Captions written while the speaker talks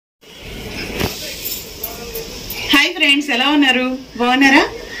Friends ఎలా ఉన్నారు? బాగున్నారా?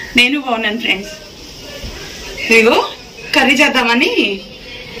 నేను బాగున్నాను ఫ్రెండ్స్. ఇదిగో కర్రీ చేద్దామని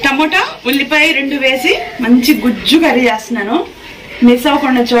టమోటా ఉల్లిపాయ 2 వేసి మంచి గుజ్జు కర్రీ చేస్తున్నాను. మిస్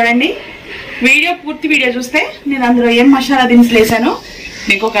అవ్వకుండా చూడండి. పూర్తి వీడియో చూస్తే నేను అందులో ఏం మసాలా దినుసులు వేసాను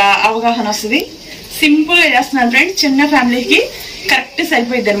మీకు ఒక అవగాహన వస్తుంది. సింపుల్గా చేస్తున్నాను ఫ్రెండ్స్. చిన్న ఫ్యామిలీకి కరెక్ట్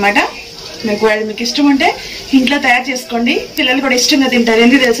సరిపోయిద్ది అనమాట. మీకు ఇష్టం ఉంటే ఇంట్లో తయారు చేసుకోండి. పిల్లలు కూడా ఇష్టంగా తింటారు.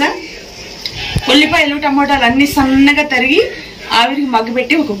 ఎందుకు తెలుసా? ఉల్లిపాయలు టమోటాలు అన్ని సన్నగా తరిగి ఆవిరికి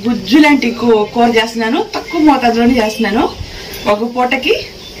మగ్గబెట్టి ఒక గుజ్జు లాంటి కూర చేస్తున్నాను. తక్కువ మోతాదులోనే చేస్తున్నాను. ఒక పూటకి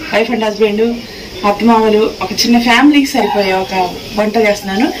వైఫ్ అండ్ హస్బెండ్ అత్తమామలు ఒక చిన్న ఫ్యామిలీకి సరిపోయే ఒక వంట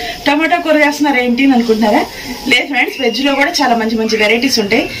చేస్తున్నాను. టమాటా కూర చేస్తున్నారు ఏంటి అని అనుకుంటున్నారా? లేదు ఫ్రెండ్స్, వెజ్లో కూడా చాలా మంచి మంచి వెరైటీస్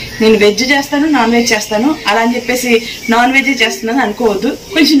ఉంటాయి. నేను వెజ్ చేస్తాను, నాన్ వెజ్ చేస్తాను. అలా అని చెప్పేసి నాన్ వెజ్ చేస్తున్నాను అనుకోవద్దు.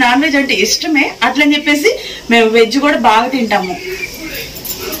 కొంచెం నాన్ వెజ్ అంటే ఇష్టమే, అట్లని చెప్పేసి మేము వెజ్ కూడా బాగా తింటాము.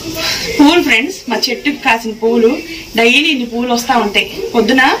 పూలు ఫ్రెండ్స్, మా చెట్టుకి కాసిన పూలు డైలీ ఇన్ని పూలు వస్తూ ఉంటాయి.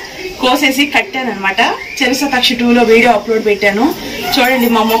 పొద్దున కోసేసి కట్టాను అనమాట. చెరుసతక్షి 2లో వీడియో అప్లోడ్ పెట్టాను. చూడండి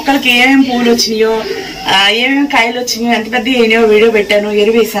మా మొక్కలకి ఏమేమి పూలు వచ్చినాయో, ఏమేమి కాయలు వచ్చినాయో, ఎంత పెద్ద అయినాయో వీడియో పెట్టాను.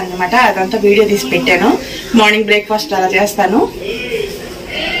 ఎరువేసాను అనమాట. అదంతా వీడియో తీసి పెట్టాను. మార్నింగ్ బ్రేక్ఫాస్ట్ అలా చేస్తాను.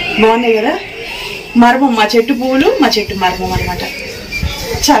 బాగున్నాయి కదా. మర్మం, మా చెట్టు పూలు, మా చెట్టు మర్మం అనమాట.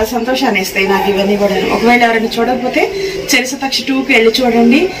 చాలా సంతోషాన్ని ఇస్తాయి నాకు ఇవన్నీ కూడా. ఒకవేళ ఎవరైనా చూడకపోతే చెరుసతక్షి 2కి వెళ్ళి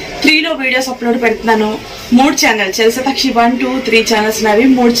చూడండి. 3లో వీడియోస్ అప్లోడ్ పెడుతున్నాను. 3 ఛానల్, చెరుసతక్షి 1, 2, 3 ఛానల్స్ నావి.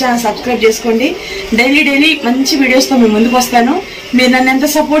 3 ఛానల్ సబ్స్క్రైబ్ చేసుకోండి. డైలీ మంచి వీడియోస్తో మేము ముందుకు వస్తాను. మీరు నన్ను ఎంత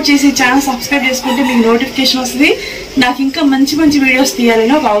సపోర్ట్ చేసి ఛానల్ సబ్స్క్రైబ్ చేసుకుంటే మీకు నోటిఫికేషన్ వస్తుంది. నాకు ఇంకా మంచి మంచి వీడియోస్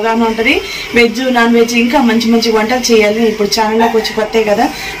తీయాలని ఒక అవగాహన ఉంటుంది. వెజ్ నాన్ వెజ్ ఇంకా మంచి మంచి వంటలు చేయాలి. ఇప్పుడు ఛానల్లోకి వచ్చి కొత్తే కదా,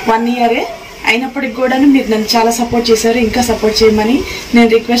 1 ఇయరే అయినప్పటికి కూడా మీరు నన్ను చాలా సపోర్ట్ చేశారు. ఇంకా సపోర్ట్ చేయమని నేను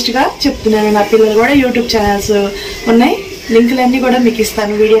రిక్వెస్ట్గా చెప్తున్నాను. నా పిల్లలు కూడా యూట్యూబ్ ఛానల్స్ ఉన్నాయి. లింకులన్నీ కూడా మీకు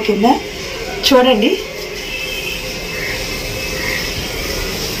ఇస్తాను వీడియో కింద. చూడండి.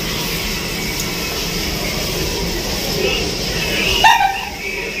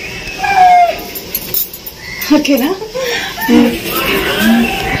 ఓకేనా?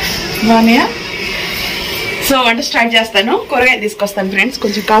 బాగున్నాయా? సో వంట స్టార్ట్ చేస్తాను. కూరగాయలు తీసుకొస్తాను ఫ్రెండ్స్.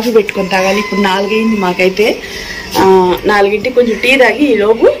 కొంచెం కాఫీ పెట్టుకొని తాగాలి. ఇప్పుడు 4 అయింది మాకైతే. 4ంటికి కొంచెం టీ తాగి ఈ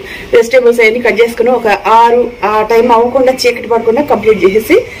లోపు వెజిటేబుల్స్ అవన్నీ కట్ చేసుకుని ఒక 6 ఆ టైం అవ్వకుండా చీకటి పడకుండా కంప్లీట్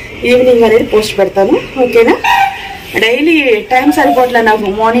చేసేసి ఈవినింగ్ అనేది పోస్ట్ పెడతాను. ఓకేనా? డైలీ టైం సరిపోవట్లేదు నాకు.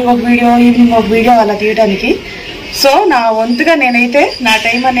 మార్నింగ్ ఒక వీడియో, ఈవినింగ్ ఒక వీడియో అలా తీయడానికి. సో నా వంతుగా నేనైతే నా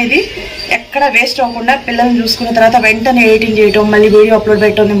టైం అనేది ఎక్కడ వేస్ట్ అవ్వకుండా పిల్లల్ని చూసుకున్న తర్వాత వెంటనే ఎడిటింగ్ చేయటం, మళ్ళీ వీడియో అప్లోడ్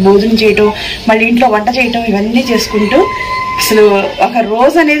పెట్టడం, నేను భోజనం చేయటం, మళ్ళీ ఇంట్లో వంట చేయటం, ఇవన్నీ చేసుకుంటూ అసలు ఒక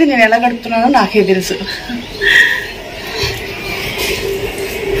రోజు అనేది నేను ఎలా గడుపుతున్నానో నాకే తెలుసు.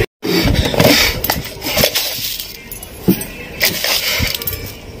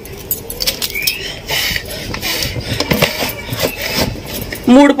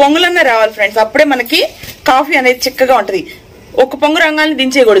 మూడు పొంగులన్నా రావాలి ఫ్రెండ్స్. అప్పుడే మనకి కాఫీ అనేది చిక్కగా ఉంటుంది. ఒక పొంగు రంగాన్ని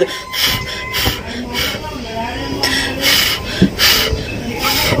దించేయకూడదు.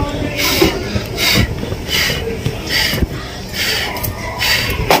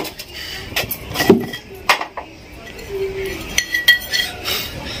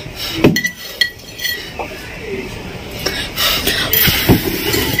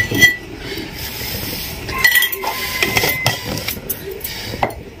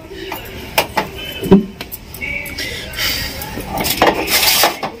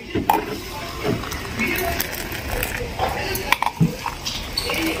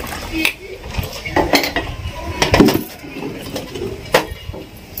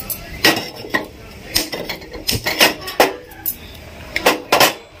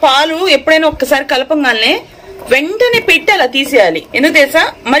 పాలు ఎప్పుడైనా ఒక్కసారి కలపంగానే వెంటనే పెట్టి అలా తీసేయాలి. ఎందుకు తెలుసా?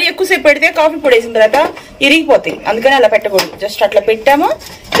 మరి ఎక్కువసేపు పెడితే కాఫీ పొడి వేసిన తర్వాత ఇరిగిపోతాయి. అందుకని అలా పెట్టకూడదు. జస్ట్ అట్లా పెట్టామా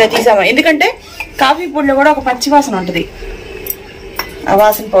ఇలా తీసామా. ఎందుకంటే కాఫీ పొడిలో కూడా ఒక పచ్చి వాసన ఉంటుంది. ఆ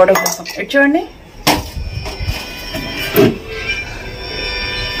వాసన పౌడర్ కోసం చూడండి.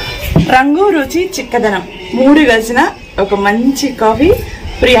 రంగు రుచి చిక్కదనం 3 కలిసిన ఒక మంచి కాఫీ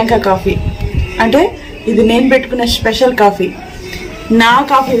ప్రియాంక కాఫీ. అంటే ఇది నేను పెట్టుకున్న స్పెషల్ కాఫీ. నా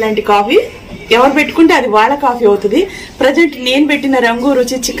కాఫీ లాంటి కాఫీ ఎవరు పెట్టుకుంటే అది వాళ్ళ కాఫీ అవుతుంది. ప్రజెంట్ నేను పెట్టిన రంగు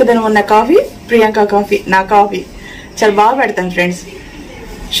రుచి చిక్కదనం ఉన్న కాఫీ ప్రియాంక కాఫీ. నా కాఫీ చాలా బాగా పెడతాను ఫ్రెండ్స్.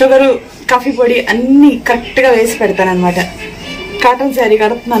 షుగరు, కాఫీ పొడి అన్నీ కరెక్ట్గా వేసి పెడతాను అనమాట. కాటన్ శారీ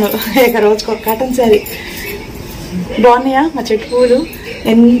కడుతున్నాను. రోజుకు ఒక కాటన్ శారీ. బాగున్నాయా మా చెట్టు పూలు?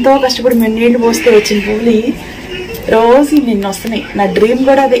 ఎంతో కష్టపడి మేము నీళ్లు పోస్తే వచ్చిన పూలు రోజు నిన్న వస్తున్నాయి. నా డ్రీమ్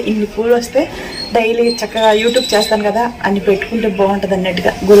కూడా అదే. ఇన్ని పూలు వస్తే డైలీ చక్కగా యూట్యూబ్ చేస్తాను కదా, అన్ని పెట్టుకుంటే బాగుంటుంది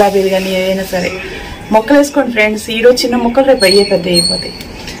అన్నట్టుగా. గులాబీలు కానీ ఏదైనా సరే మొక్కలు వేసుకోండి ఫ్రెండ్స్. ఈరోజు చిన్న మొక్కలు రేపు అయ్యే పెద్ద అయిపోతాయి.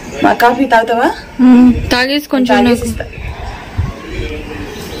 మా కాఫీ తాగుతావా? తాగేసి కొంచెం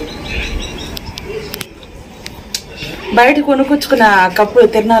బయట కొనుక్కొచ్చుకున్న కప్పులు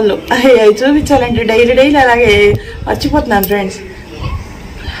తిరణాల్లో అవి చూపించాలంటే డైలీ అలాగే మర్చిపోతున్నాను ఫ్రెండ్స్.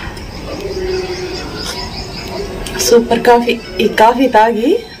 Super coffee. ఈ కాఫీ తాగి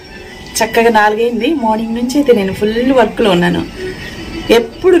చక్కగా 4 అయింది. మార్నింగ్ నుంచి అయితే నేను ఫుల్ వర్క్లో ఉన్నాను.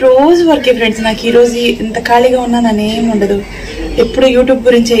 ఎప్పుడు రోజు వర్కే ఫ్రెండ్స్. నాకు ఈరోజు ఇంత ఖాళీగా ఉన్నానని ఏం ఉండదు. ఎప్పుడు యూట్యూబ్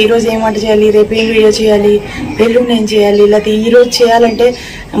గురించి ఈరోజు ఏం వంట చేయాలి, రేపు ఏం వీడియో చేయాలి, ఎల్లుండి ఏం చేయాలి, లేకపోతే ఈరోజు చేయాలంటే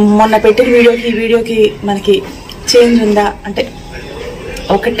మొన్న పెట్టిన వీడియోకి మనకి చేంజ్ ఉందా అంటే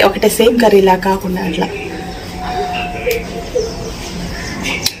ఒకటే సేమ్ కర్రీలా కాకుండా అట్లా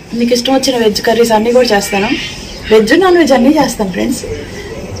మీకు ఇష్టం వచ్చిన వెజ్ కర్రీస్ అన్నీ కూడా చేస్తాను. వెజ్ నాన్ వెజ్ అన్నీ చేస్తాను ఫ్రెండ్స్.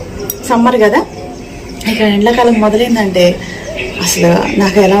 సమ్మర్ కదా, ఇక ఎండాకాలం మొదలైందంటే అసలు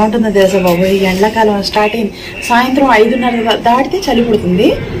నాకు ఎలా ఉంటుందో తెలుసా బాబు. ఈ ఎండాకాలం స్టార్ట్ అయింది సాయంత్రం 5:30 దాటితే చలి పుడుతుంది.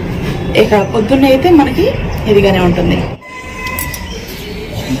 ఇక పొద్దున్న అయితే మనకి ఇదిగానే ఉంటుంది.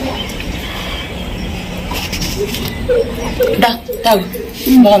 తాగు,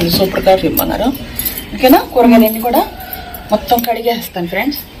 బాగుంది, సూపర్ కాఫీ ఇవ్వన్నారు. ఓకేనా? కూరగాయలన్నీ కూడా మొత్తం కడిగేస్తాను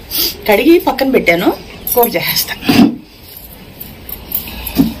ఫ్రెండ్స్. కడిగి పక్కన పెట్టాను, కూర చేసేస్తాను.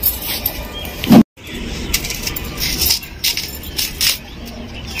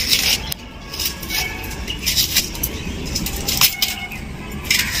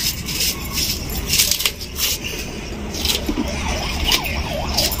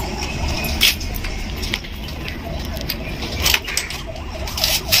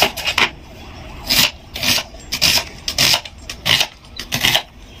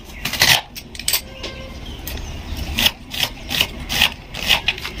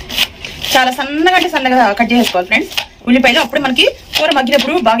 చాలా సన్నగా అంటే సన్నగా కట్ చేసుకోవాలి ఫ్రెండ్స్ ఉల్లిపాయలు. అప్పుడు మనకి కూర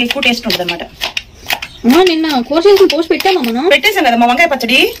మగ్గినప్పుడు బాగా ఎక్కువ టేస్ట్ ఉంటుంది అనమాట. నిన్న కూర చేసిన పోస్ట్ పెట్టామా మనం? పెట్టేసాం కదా మా వంకాయ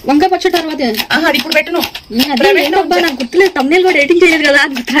పచ్చడి తర్వాత అది ఇప్పుడు పెట్టను. నాకు గుర్తులేదు, తమ్నేల్ కూడా ఎడిటింగ్ చేయలేదు కదా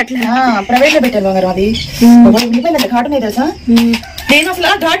అట్లా ప్రైవేట్ లో పెట్టాను బంగారు. అది ఉల్లిపాయలు అంటే ఘాటు ఉన్నాయి తెలుసా. నేను అసలు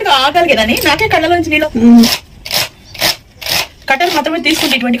ఘాటుగా ఆగలిగేదని నాకే కళ్ళలో నుంచి నీళ్ళు. కట్టలు మాత్రమే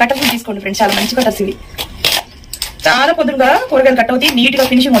తీసుకోండి, ఇటువంటి కట్టలు తీసుకోండి ఫ్రెండ్స్. చాలా మంచి కట్టర్స్ ఇవి. చాలా పొద్దుగా కూరగాయలు కట్ అవుతాయి, నీట్ గా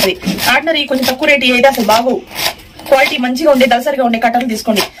ఫినిషింగ్ ఉంటుంది. ఆర్డినరీ కొంచెం తక్కువ రేటు అయితే అసలు బాగు. క్వాలిటీ మంచిగా ఉండే దళసరిగా ఉండే కట్టర్లు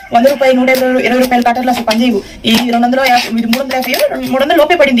తీసుకోండి. 100 రూపాయలు 120 రూపాయల కట్టర్లు అసలు పనిచేయవు. ఈ 250 ఇది 350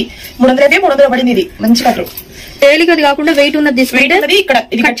 లోపే పడింది. 350 పడింది. ఇది మంచి కట్టరు. తేలికది కాకుండా వెయిట్ ఉన్నది ఇక్కడ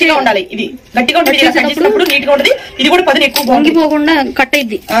ఇది గట్టిగా ఉండాలి. ఇది గట్టిగా ఉంటుంది, నీట్ గా ఉంటది. ఇది కూడా పదును ఎక్కువ వంగిపోకుండా కట్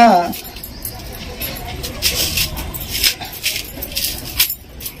అయింది.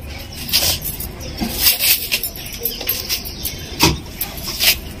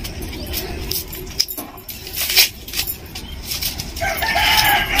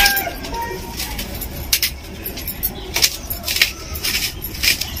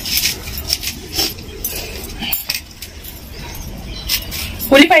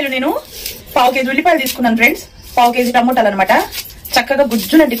 ఉల్లిపాయలు నేను 1/4 కేజీ ఉల్లిపాయలు తీసుకున్నాను ఫ్రెండ్స్. 1/4 కేజీ టమోటాలు అనమాట. చక్కగా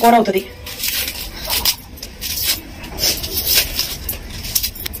గుజ్జులంటి కూర అవుతుంది.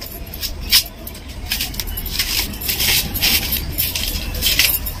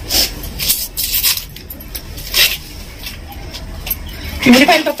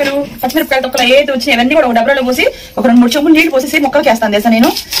 ఉల్లిపాయల తొక్కలు, పచ్చిమిరపకాయల తొక్కలు ఏది వచ్చినాయి అవన్నీ కూడా ఒక డబ్బాలో పోసి ఒక 2-3 చెంబులు నీళ్లు పోసేసి మొక్కలకి వేస్తాను తెలుసా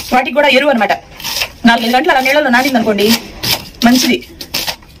నేను. వాటికి కూడా ఎరువు అనమాట. 4-5 గంటలు అలా నీళ్ళలో నానింది అనుకోండి మంచిది.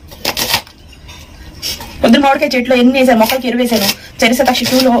 పొద్దున మామిడికాయ చెట్లు ఎన్ని వేసాను, మొక్కలకి ఎరువు వేసాను. చరిసతాక్షి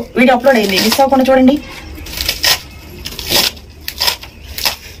 2లో వీడియో అప్లోడ్ అయింది, మిస్ అవ్వకుండా చూడండి.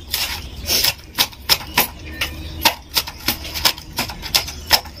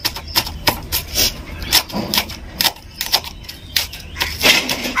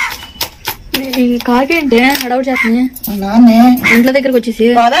 కాకేంటే హడావుడు చేస్తుంది నాన్నే ఇంట్లో దగ్గరకు వచ్చేసి.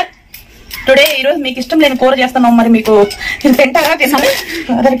 ఫాదర్ టుడే ఈరోజు మీకు ఇష్టం లేని కూర చేస్తున్నాం, మరి మీకు తింటారా? తిన్నాను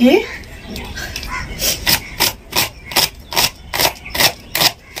ఫాదర్కి.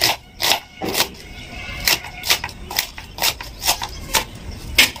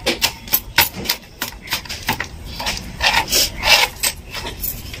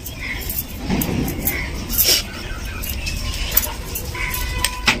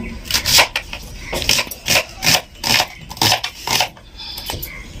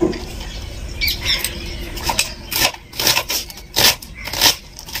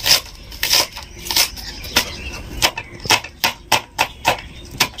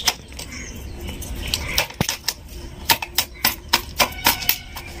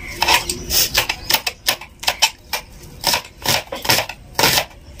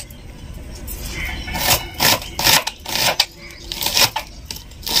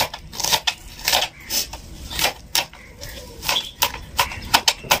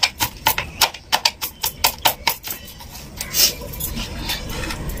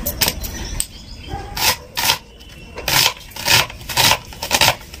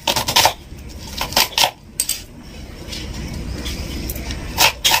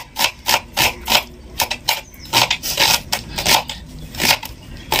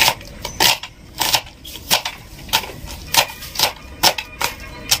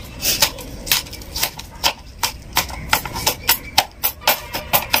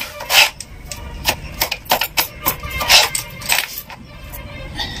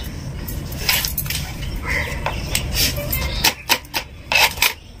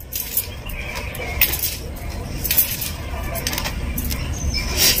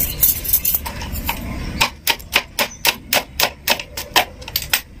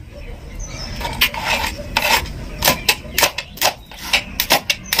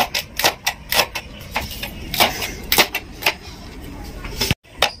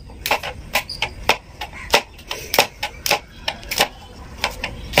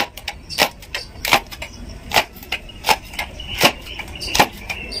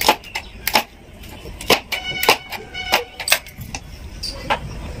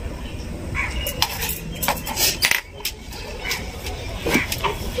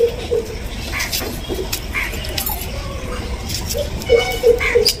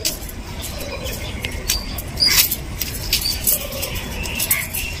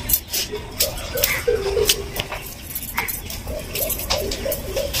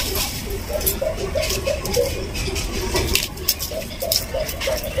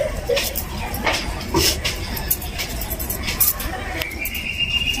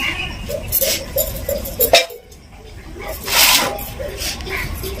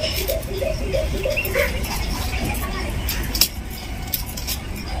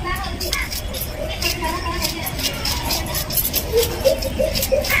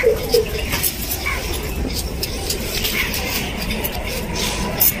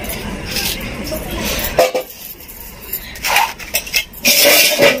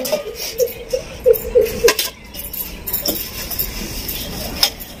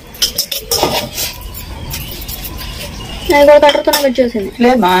 కట్టర్తో కట్ చేసింది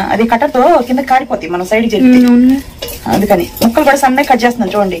లేదమ్మా, అది కట్టర్తో కింద కాడిపోతాయి మనం సైడ్ చెప్తే, అందుకని ముక్కలు కూడా సన్నగా కట్ చేస్తున్నాం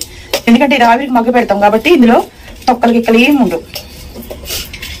చూడండి. ఎందుకంటే ఇది ఆవిరికి మగ్గ పెడతాం కాబట్టి ఇందులో తొక్కలు గిక్కలు ఏమి ఉండవు.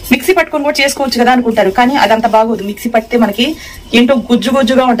 మిక్సీ పట్టుకొని కూడా చేసుకోవచ్చు కదా అనుకుంటారు, కానీ అదంతా బాగోదు. మిక్సీ పట్టితే మనకి ఏంటో గుజ్జు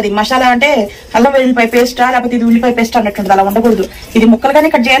గుజ్జుగా ఉంటది. మసాలా అంటే అల్లం వెల్లుల్లిపాయ పేస్టా లేకపోతే ఇది ఉల్లిపాయ పేస్ట్ అన్నట్టు అలా ఉండకూడదు. ఇది ముక్కలుగానే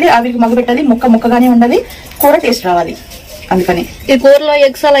కట్ చేయాలి, ఆవిరికి మగ్గ పెట్టాలి, ముక్కగానే ఉండాలి, కూర టేస్ట్ రావాలి. అందుకని ఈ కూరలో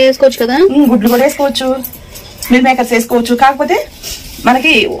ఎగ్స్ అలా వేసుకోవచ్చు కదా, గుడ్లు కూడా వేసుకోవచ్చు, మిల్ మేకర్స్ వేసుకోవచ్చు. కాకపోతే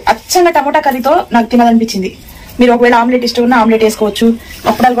మనకి అచ్చంగా టమోటా కర్రీతో నాకు తినాలనిపించింది. మీరు ఒకవేళ ఆమ్లెట్ ఇష్టం ఉన్నా ఆమ్లెట్ వేసుకోవచ్చు,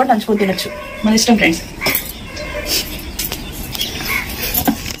 అప్పడాలు కూడా నంచుకొని తినొచ్చు, మన ఇష్టం ఫ్రెండ్స్.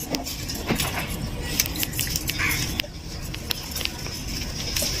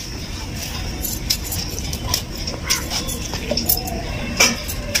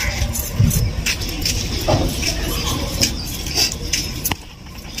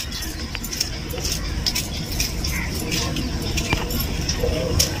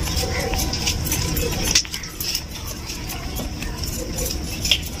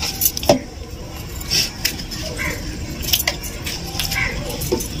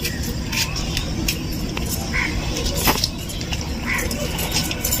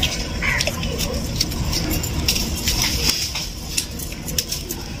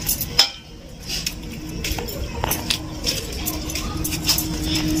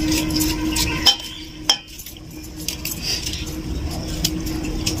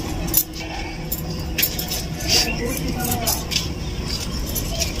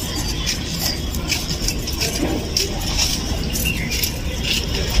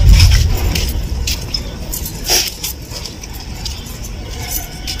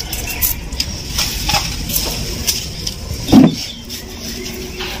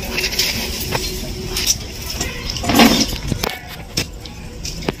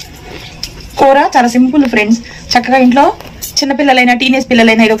 కూర చాలా సింపుల్ ఫ్రెండ్స్. చక్కగా ఇంట్లో చిన్నపిల్లలైనా టీనేజ్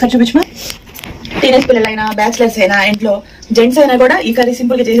పిల్లలైనా, ఇది ఒకసారి చూపించమా, టీనేజ్ పిల్లలైనా బ్యాచిలర్స్ అయినా ఇంట్లో జెంట్స్ అయినా కూడా ఈ కర్రీ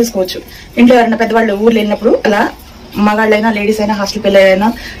సింపుల్ గా చేసేసుకోవచ్చు. ఇంట్లో ఎవరైనా పెద్దవాళ్ళు ఊర్లో వెళ్ళినప్పుడు అలా మగాళ్ళైనా లేడీస్ అయినా హాస్టల్ పిల్లలైనా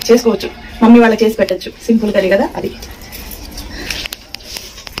చేసుకోవచ్చు. మమ్మీ వాళ్ళకి చేసి పెట్టచ్చు, సింపుల్ కర్రీ కదా అది.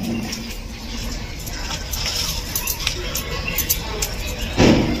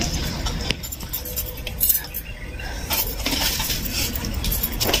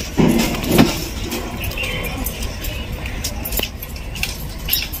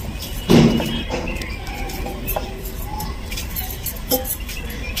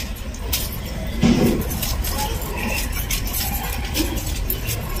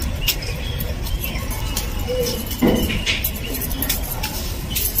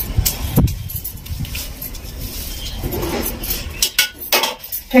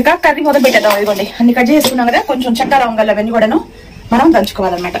 ఇక కర్రీ మొదలు పెట్టేద్దాం. ఇదిగోండి అన్ని కట్ చేసుకున్నాం కదా, కొంచెం చెక్క లవంగాలు అవన్నీ కూడాను మనం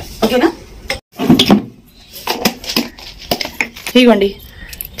దంచుకోవాలన్నమాట. ఓకేనా, ఇదిగోండి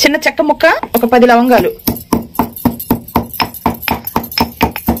చిన్న చెక్క ముక్క, ఒక 10 లవంగాలు,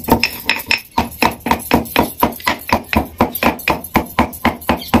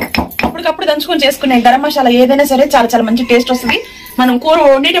 అప్పటికప్పుడు దంచుకొని చేసుకునే గరం మసాలా ఏదైనా సరే చాలా చాలా మంచి టేస్ట్ వస్తుంది. మనం కూర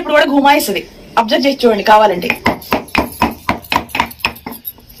వండేటప్పుడు కూడా గుమాయిస్తుంది. అబ్జర్వ్ చేసి చూడండి కావాలంటే.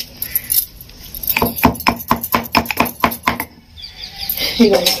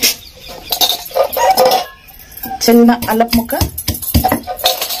 చిన్న అల్లపు ముక్క.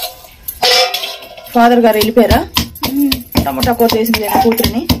 ఫాదర్ గారు వెళ్ళిపోయారా? టమోటా కూర చేసింది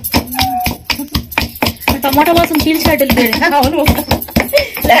కూతురిని. టమాటా వాసన పీల్చినట్టు వెళ్ళిపోయాడు. అవును,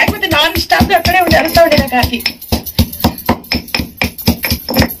 లేకపోతే నాన్ స్టాప్ అక్కడే ఉండి అరుస్తా ఉండే కాకి.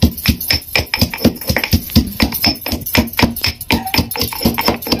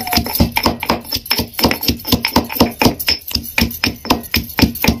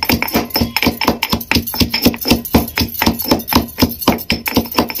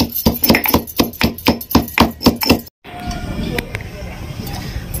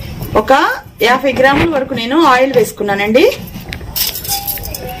 ఒక 50 గ్రాముల వరకు నేను ఆయిల్ వేసుకున్నానండి.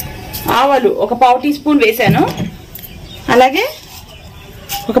 ఆవాలు ఒక 1/4 టీ స్పూన్ వేసాను, అలాగే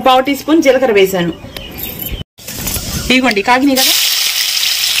ఒక 1/4 టీ స్పూన్ జీలకర్ర వేసాను. ఇదిగోండి కాగినాయి కదా,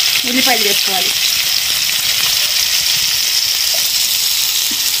 ఉల్లిపాయలు వేసుకోవాలి.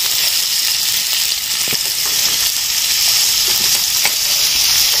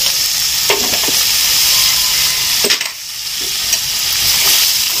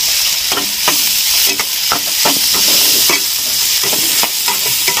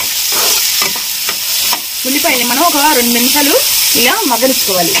 ఉల్లిపాయని మనం ఒక 2 నిమిషాలు ఇలా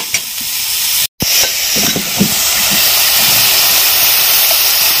మగ్గనిచ్చుకోవాలి.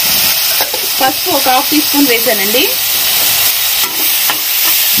 పసుపు ఒక 1/2 టీ స్పూన్ వేసానండి.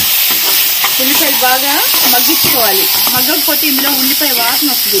 ఉల్లిపాయలు బాగా మగ్గించుకోవాలి. మగ్గకపోతే ఇందులో ఉల్లిపాయ వాసన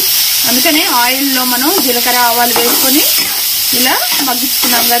వస్తుంది. అందుకనే ఆయిల్లో మనం జీలకర్ర ఆవాలు వేసుకొని ఇలా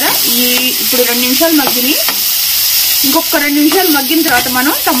మగ్గించుకున్నాం కదా. ఇప్పుడు 2 నిమిషాలు మగ్గిని. ఇంకొక 2 నిమిషాలు మగ్గిన తర్వాత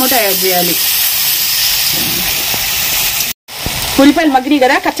మనం టమోటా యాడ్ చేయాలి. ఉల్లిపాయలు మగ్గినాయి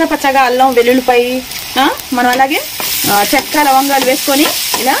కదా. కచ్చా పచ్చగా అల్లం వెల్లుల్లిపాయ మనం అలాగే చెక్క లవంగాలు వేసుకొని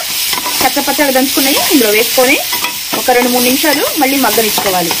ఇలా కచ్చా పచ్చగా దంచుకున్నాయి ఇందులో వేసుకొని ఒక 2-3 నిమిషాలు మళ్ళీ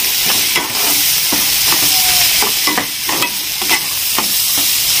మగ్గనిచ్చుకోవాలి.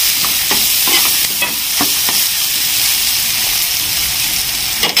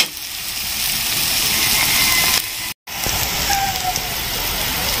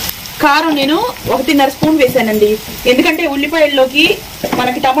 కారం నేను 1.5 స్పూన్ వేసానండి. ఎందుకంటే ఉల్లిపాయల్లోకి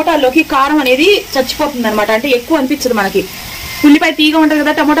మనకి టమోటాల్లోకి కారం అనేది చచ్చిపోతుంది అనమాట. అంటే ఎక్కువ అనిపించదు మనకి. ఉల్లిపాయ తీగ ఉంటుంది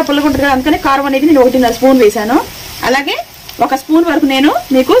కదా, టమోటా పుల్లగా ఉంటుంది కదా, అందుకని కారం అనేది నేను 1.5 స్పూన్ వేసాను. అలాగే 1 స్పూన్ వరకు నేను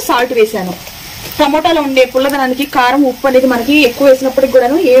మీకు సాల్ట్ వేసాను. టమోటాలో ఉండే పుల్లదనానికి కారం ఉప్పు అనేది మనకి ఎక్కువ వేసినప్పటికి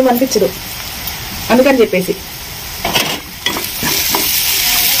కూడాను ఏం అనిపించదు, అందుకని చెప్పేసి.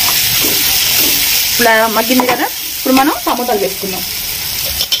 ఇలా మగ్గింది కదా. ఇప్పుడు మనం టమోటాలు వేసుకుందాం.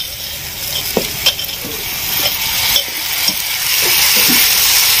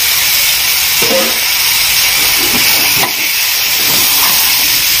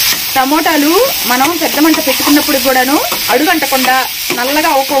 టమోటాలు మనం పెద్ద మంట పెట్టుకున్నప్పుడు కూడాను అడుగంటకుండా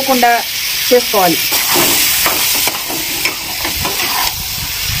నల్లగా అవ్వకోకుండా చేసుకోవాలి.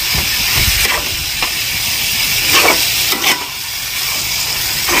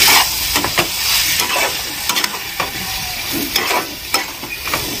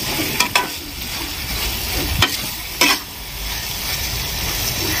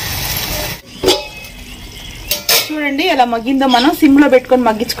 చూడండి ఎలా మగ్గిందో. మనం సిమ్ లో పెట్టుకొని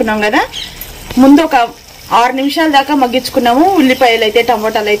మగ్గించుకున్నాం కదా. ముందు ఒక 6 నిమిషాల దాకా మగ్గించుకున్నాము ఉల్లిపాయలు అయితే,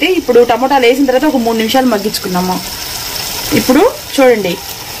 టమోటాలు అయితే. ఇప్పుడు టమోటాలు వేసిన తర్వాత ఒక 3 నిమిషాలు మగ్గించుకున్నాము. ఇప్పుడు చూడండి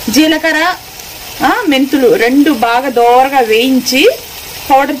జీలకర్ర మెంతులు 2 బాగా దోరగా వేయించి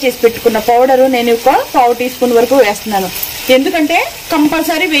పౌడర్ చేసి పెట్టుకున్న పౌడరు నేను ఒక 1/2 టీ స్పూన్ వరకు వేస్తున్నాను. ఎందుకంటే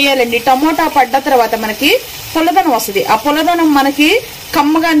కంపల్సరీ వేయాలండి. టమోటా పడ్డ తర్వాత మనకి పుల్లదనం వస్తుంది. ఆ పుల్లదనం మనకి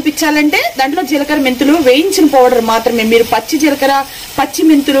కమ్మగా అనిపించాలంటే దాంట్లో జీలకర్ర మెంతులు వేయించిన పౌడర్ మాత్రమే. మీరు పచ్చి జీలకర్ర పచ్చి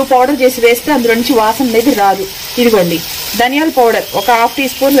మెంతులు పౌడర్ చేసి వేస్తే అందులో నుంచి వాసన అనేది రాదు. ఇదిగోండి ధనియాల పౌడర్ ఒక 1/2 టీ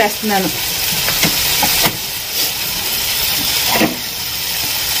స్పూన్ వేస్తున్నాను.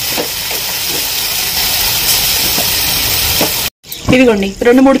 ఇదిగోండి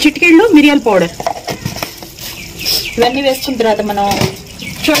 2-3 చిటికెళ్ళు మిరియాల పౌడర్. ఇవన్నీ వేసుకున్న తర్వాత మనం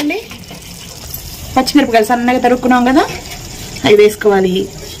చూడండి పచ్చిమిరపకాయలు సన్నగా తరుక్కున్నాం కదా, అవి వేసుకోవాలి.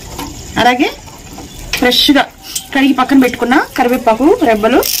 అలాగే ఫ్రెష్గా కడిగి పక్కన పెట్టుకున్న కరివేపాకు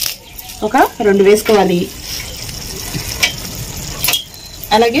రెబ్బలు ఒక 2 వేసుకోవాలి.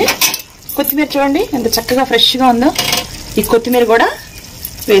 అలాగే కొత్తిమీర చూడండి ఎంత చక్కగా ఫ్రెష్గా ఉందో. ఈ కొత్తిమీర కూడా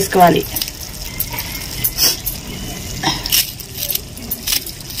వేసుకోవాలి.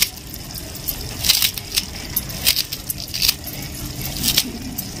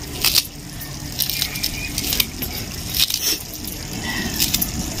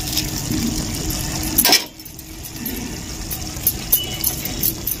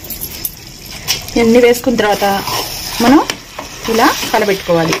 ఇవన్నీ వేసుకున్న తర్వాత మనం ఇలా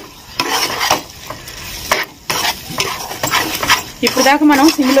కలబెట్టుకోవాలి. ఇప్పుడు దాకా మనం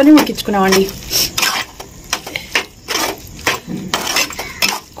సిమ్లోనే ఉడికించుకున్నామండి.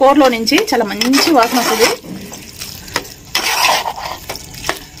 కూరలో నుంచి చాలా మంచి వాసన వస్తుంది.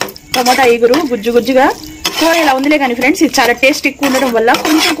 టమోటా ఈగురు గుజ్జు గుజ్జుగా కూర ఇలా ఉందిలే కానీ ఫ్రెండ్స్, ఇది చాలా టేస్ట్ ఎక్కువ ఉండడం వల్ల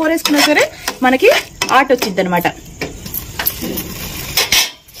కొంచెం కూర వేసుకున్నా సరే మనకి ఆట వచ్చింది అనమాట.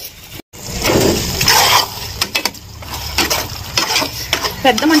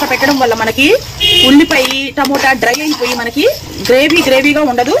 పెద్ద మంట పెట్టడం వల్ల మనకి ఉల్లిపాయ టమోటా డ్రై అయిపోయి మనకి గ్రేవీగా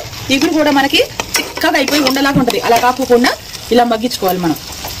ఉండదు. ఇగురు కూడా మనకి చిక్కగా అయిపోయి ఉండలాగా ఉంటది. అలా కాకుండా ఇలా మగ్గించుకోవాలి మనం.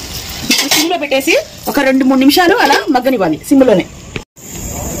 ఇప్పుడు సిమ్లో పెట్టేసి ఒక 2-3 నిమిషాలు అలా మగ్గనివ్వాలి సిమ్లోనే.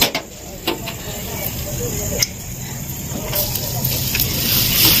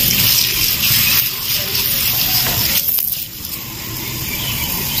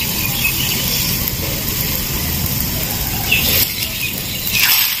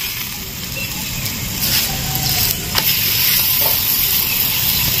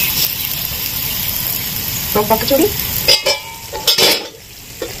 పక్క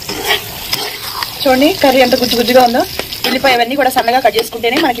చూడండి కర్రీ ఎంత గుజ్జు గుజ్జుగా ఉందో. ఉల్లిపాయ అవన్నీ కూడా సన్నగా కట్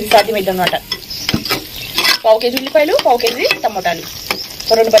చేసుకుంటేనే మనకి ఇది సాధ్యమైంది అనమాట. పావు కేజీ ఉల్లిపాయలు, పావు కేజీ టమోటాలు,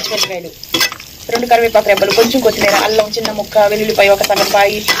 2 పచ్చిమిరపకాయలు, 2 కరివేపాకు రెబ్బలు, కొంచెం కొత్తిమీర, అల్లం చిన్న ముక్క, వెల్లుల్లిపాయ 1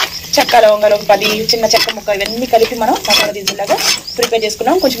 సన్నపాయి, చెక్క లవంగాలు 10 చిన్న చెక్క ముక్క, ఇవన్నీ కలిపి మనం మసాలా దినుసులాగా ప్రిపేర్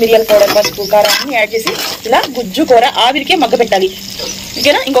చేసుకున్నాం. కొంచెం మిరియాల పౌడర్, పసుపు, కారం అన్ని యాడ్ చేసి ఇలా గుజ్జు కూర ఆవిరికే మగ్గ పెట్టాలి.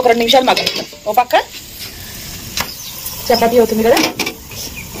 ఓకేనా? ఇంకొక 2 నిమిషాలు మగ్గ పెట్టాలి. ఓ పక్క చపాతీ అవుతుంది కదా,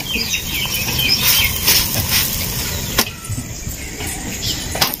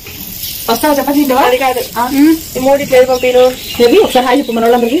 వస్తావా చపాతీ? అది కాదు, ఈ 3 లేదు పంపిను. ఒకసారి హాయి చెప్పు మన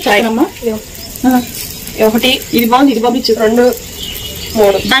వాళ్ళందరికీ. సాయనమ్మా 1 ఇది బాగుంది, ఇది పంపించు. 2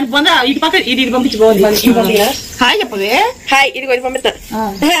 3 దానికి పొందా ఇటు పక్క ఇది పంపించు. బాగుంది. హాయ్ చెప్పవే. హాయ్ ఇది కొంచెం పంపిస్తా.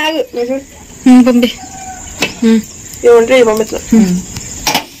 పంపి ఏమంటే ఇది పంపిస్తా.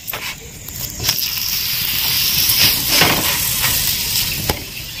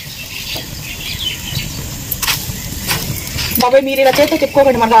 బాబాయ్ మీరు ఇలా చేస్తే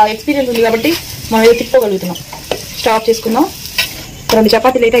తిప్పుకోకండి, మన ఎక్స్పీరియన్స్ ఉంది కాబట్టి మనం ఏదో తిప్పుకోగలుగుతున్నాం. స్టాప్ చేసుకుందాం. 2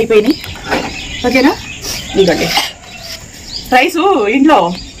 చపాతీలు అయితే అయిపోయినాయి. ఓకేనా? ఇదిగోండి రైసు ఇంట్లో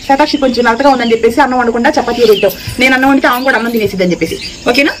శతాక్షి కొంచెం నల్లగా ఉందని చెప్పేసి అన్నం వండకుండా చపాతీ పెట్టాం. నేను అన్నం వండితే ఆమె కూడా అన్నం తినేసిద్దని చెప్పేసి.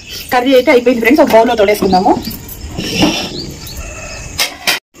 ఓకేనా? కర్రీ అయితే అయిపోయింది ఫ్రెండ్స్. ఒక బౌల్లో తోడేసుకుందాము.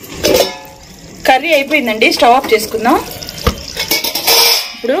 కర్రీ అయిపోయిందండి, స్టవ్ ఆఫ్ చేసుకుందాం.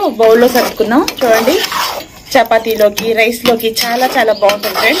 ఇప్పుడు బౌల్లో సర్దుకుందాం. చూడండి చపాతీలోకి, రైస్లోకి చాలా చాలా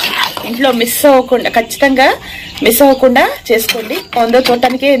బాగుంటుంది ఫ్రెండ్స్. ఇంట్లో మిస్ అవ్వకుండా, ఖచ్చితంగా మిస్ అవ్వకుండా చేసుకోండి. కొందో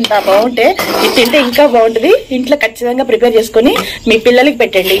చూడటానికే ఇంత బాగుంటే ఇది తింటే ఇంకా బాగుంటుంది. ఇంట్లో ఖచ్చితంగా ప్రిపేర్ చేసుకొని మీ పిల్లలకి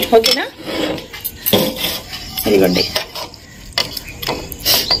పెట్టండి. ఓకేనా? ఇదిగోండి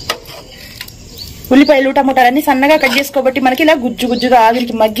ఉల్లిపాయలు, టమోటాలన్నీ సన్నగా కట్ చేసుకోబట్టి మనకి ఇలా గుజ్జు గుజ్జుగా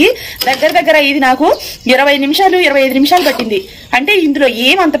ఆవిరికి మగ్గి దగ్గర ఇది నాకు 20 నిమిషాలు 25 నిమిషాలు పట్టింది. అంటే ఇందులో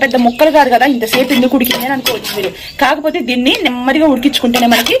ఏమంత పెద్ద ముక్కలు కాదు కదా, ఇంతసేపు ఎందుకు ఉడికింది అని అనుకోవచ్చు మీరు. కాకపోతే దీన్ని నెమ్మదిగా ఉడికించుకుంటేనే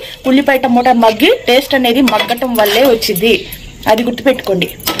మనకి ఉల్లిపాయ టమోటా మగ్గి టేస్ట్ అనేది మగ్గటం వల్లే వచ్చింది. అది గుర్తుపెట్టుకోండి.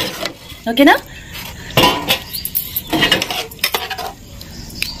 ఓకేనా?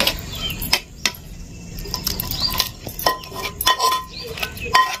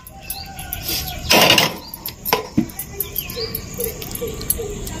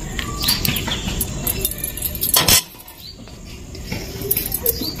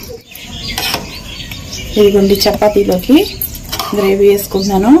 ఇదిగోండి చపాతీలోకి గ్రేవీ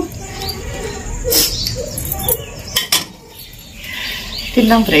వేసుకుంటున్నాను.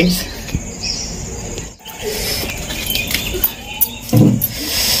 తిన్నాం ఫ్రెండ్స్.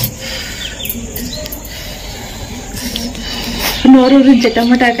 నోరు నుంచి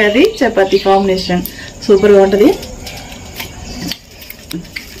టమాటా కర్రీ చపాతీ కాంబినేషన్ సూపర్గా ఉంటుంది.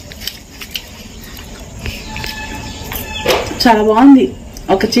 చాలా బాగుంది.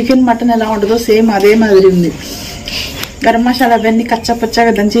 ఒక చికెన్ మటన్ ఎలా ఉంటుందో సేమ్ అదే మాదిరి ఉంది. గరం మసాలా అవన్నీ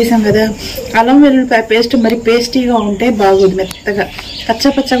కచ్చపచ్చగా దంచేసాం కదా. అల్లం వెల్లుల్లిపాయ పేస్ట్ మరి పేస్టీగా ఉంటే బాగోదు, మెత్తగా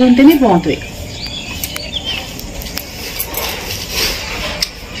కచ్చపచ్చగా ఉంటేనే బాగుంటుంది.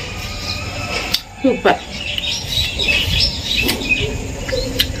 సూపర్.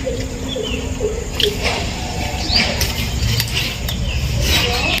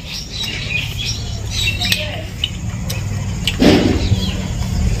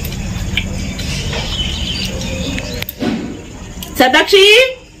 శతాక్షి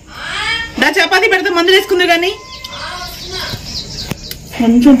దా చపాతీ పెడితే మందులు వేసుకుంది కానీ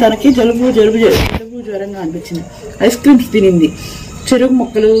కొంచెం తనకి జలుబు జ్వరంగా అనిపించింది. ఐస్ క్రీమ్స్ తినింది, చెరుకు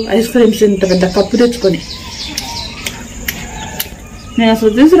ముక్కలు, ఐస్ క్రీమ్స్ ఇంత పెద్ద కప్పు తెచ్చుకొని. నేను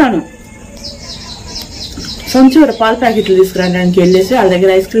అసలు తీసుకురాను, సంచూర పాల ప్యాకెట్లు తీసుకురావడానికి వెళ్ళేసి వాళ్ళ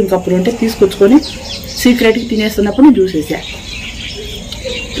దగ్గర ఐస్ క్రీమ్ కప్పులు ఉంటే తీసుకొచ్చుకొని సీక్రెట్కి తినేస్తున్నప్పుడు నేను చూసేసా.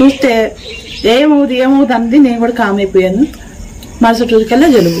 చూస్తే ఏమవుతుంది అన్నది నేను కూడా కామ్ అయిపోయాను. మరుసటి రోజుకల్లా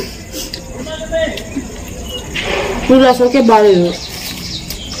జలుబు. ఇప్పుడు అసలుకే బాగాలేదు.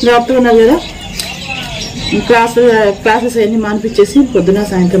 డాక్టర్ ఉన్నారు కదా, క్లాసెస్ అన్నీ మానిపించేసి పొద్దున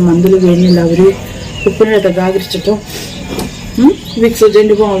సాయంత్రం మందులు, వేడి నీళ్ళు అవరి, ఉప్పు నీళ్ళతో గాగరించటం, విక్స్,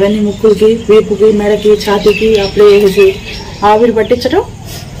 జెండు బామ్ అవన్నీ ముక్కులకి, వీపుకి, మెడకి, ఛాతీకి అప్లై చేసి ఆవిరి పట్టించడం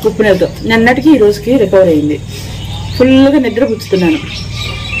ఉప్పు నీళ్ళతో. నిన్నటికి ఈ రోజుకి రికవర్ అయింది. ఫుల్గా నిద్ర పుచ్చుతున్నాను.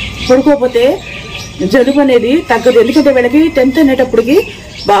 పడుకోకపోతే జలుబు అనేది తగ్గదు. ఎందుకంటే వీళ్ళకి 10th అనేటప్పటికి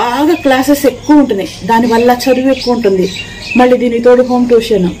బాగా క్లాసెస్ ఎక్కువ ఉంటున్నాయి, దానివల్ల చదువు ఎక్కువ ఉంటుంది. మళ్ళీ దీని తోడు హోమ్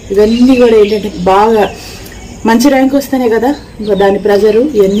ట్యూషన్ ఇవన్నీ కూడా ఏంటంటే బాగా మంచి ర్యాంక్ వస్తేనే కదా, ఇంకా దాని ప్రెజరు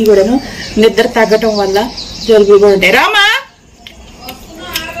ఇవన్నీ కూడాను నిద్ర తగ్గటం వల్ల జలుబు కూడా ఉంటాయి. రామా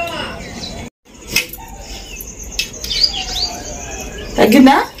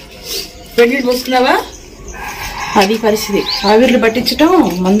తగ్గిందా? పెళ్ళిళ్ళు పోసుకున్నావా? అది పరిస్థితి. ఆవిర్లు పట్టించటం,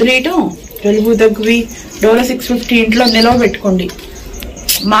 మందులు వేయటం, జలుబు దగ్గువి. డోలో 650 ఇంట్లో నిలవ పెట్టుకోండి.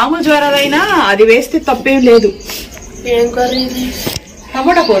 మామూలు జ్వరాలైనా అది వేస్తే తప్పేం లేదు. ఏం కర్రీ ఇది?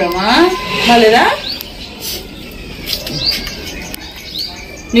 టమాటా కూరమా బాలేదా?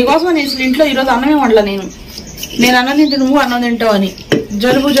 నీకోసం నేను అసలు ఇంట్లో ఈరోజు అన్నమే వండలా. నేను అన్నం తింటే నువ్వు అన్నం తింటావు అని.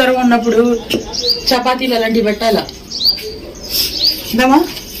 జలుబు జ్వరం ఉన్నప్పుడు చపాతీలు అలాంటివి పెట్టాలా. ఇందామా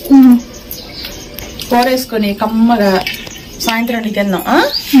కూర వేసుకొని కమ్మగా సాయంత్రానికి తిందాం.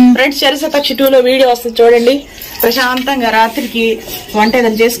 ఫ్రెండ్స్ చరిసతాక్షి 2లో వీడియో వస్తుంది చూడండి. ప్రశాంతంగా రాత్రికి వంట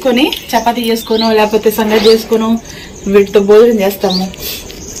ఏదైనా చేసుకొని చపాతీ చేసుకోను లేకపోతే సంగతి చేసుకోను వీటితో భోజనం చేస్తాము.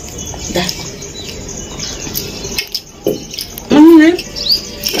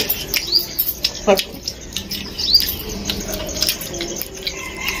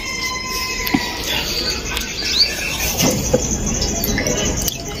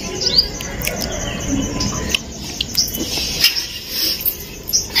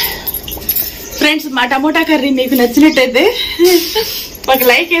 ఫ్రెండ్స్ మా టమోటా కర్రీ మీకు నచ్చినట్టయితే ఒక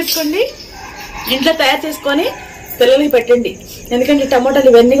లైక్ వేసుకోండి. ఇంట్లో తయారు చేసుకొని పిల్లలకి పెట్టండి. ఎందుకంటే టమోటాలు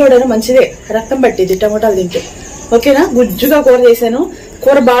ఇవన్నీ కూడా మంచిదే, రక్తం పట్టింది టమోటాలు తింటే. ఓకేనా? గుజ్జుగా కూర చేశాను.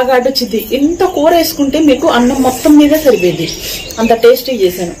 కూర బాగా అడ్డొచ్చింది. ఇంత కూర వేసుకుంటే మీకు అన్నం మొత్తం మీద సరిపోయింది. అంత టేస్టీ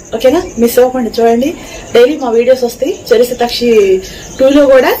చేశాను. ఓకేనా? మిస్ అవ్వకండి, చూడండి. డైలీ మా వీడియోస్ వస్తాయి. చరిసతాక్షి 2లో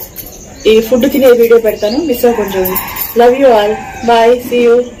కూడా ఈ ఫుడ్ తినే వీడియో పెడతాను. మిస్ అవ్వకండి, చూడండి. Love you all. Bye, see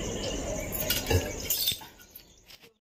you.